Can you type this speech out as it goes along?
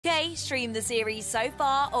Okay, stream the series so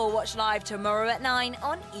far or watch live tomorrow at 9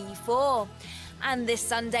 on E4. And this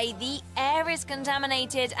Sunday, the air is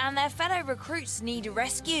contaminated and their fellow recruits need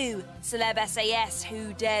rescue. Celeb SAS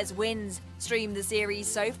Who Dares wins. Stream the series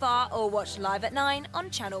so far or watch live at 9 on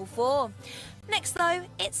Channel 4. Next though,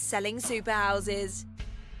 it's Selling Superhouses.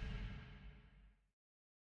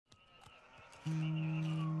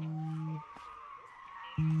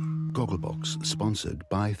 Gogglebox, sponsored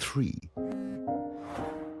by 3.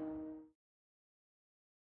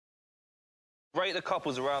 Rate the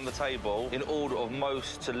couples around the table in order of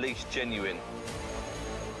most to least genuine.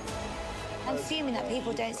 I'm assuming that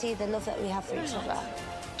people don't see the love that we have for each other.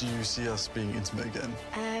 Do you see us being intimate again?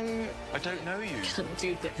 I don't know you. Can't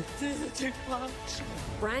do this. This is too much.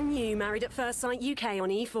 Brand new Married at First Sight UK on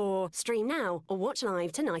E4. Stream now or watch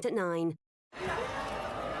live tonight at 9.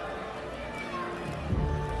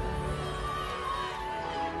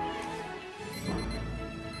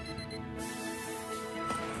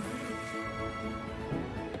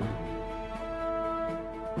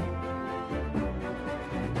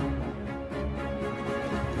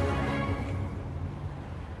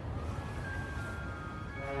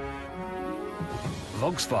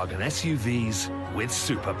 Volkswagen SUVs with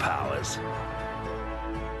superpowers.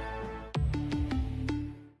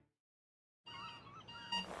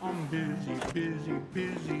 I'm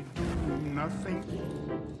busy doing nothing.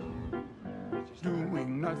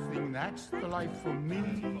 Doing nothing, that's the life for me.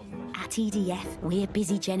 At EDF, we're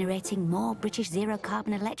busy generating more British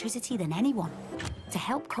zero-carbon electricity than anyone to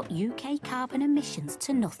help cut UK carbon emissions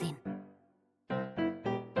to nothing.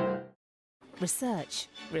 Research,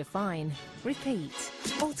 refine, repeat,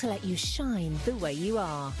 all to let you shine the way you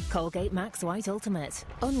are. Colgate Max White Ultimate.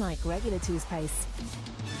 Unlike regular toothpaste,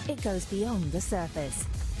 it goes beyond the surface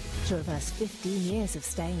to reverse 15 years of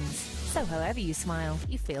stains. So however you smile,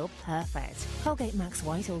 you feel perfect. Colgate Max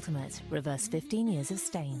White Ultimate. Reverse 15 years of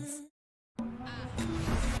stains.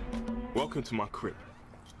 Welcome to my crib.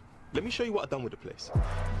 Let me show you what I've done with the place.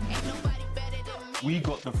 We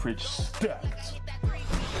got the fridge stacked.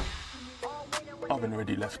 Oven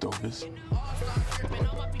ready leftovers.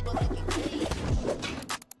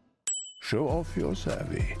 Show off your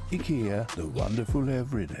savvy. IKEA, the wonderful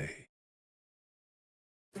everyday.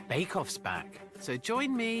 Bake Off's back, so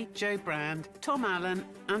join me, Joe Brand, Tom Allen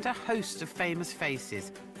and a host of famous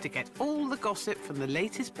faces to get all the gossip from the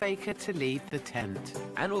latest baker to lead the tent.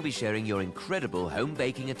 And we'll be sharing your incredible home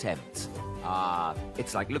baking attempts.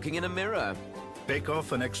 It's like looking in a mirror. Bake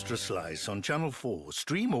Off an Extra Slice on Channel 4.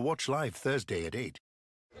 Stream or watch live Thursday at 8.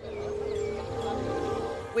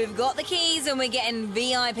 We've got the keys and we're getting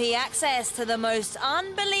VIP access to the most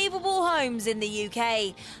unbelievable homes in the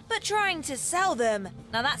UK. But trying to sell them,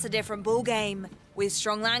 now that's a different ballgame. With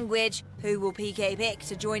Strong Language, who will PK pick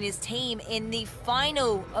to join his team in the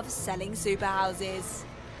final of Selling Superhouses.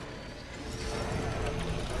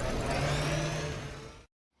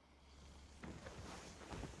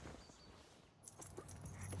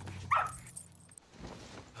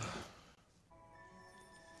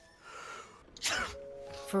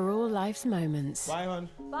 For all life's moments, Bye, hon.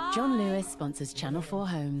 John Lewis sponsors Channel 4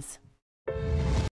 Homes.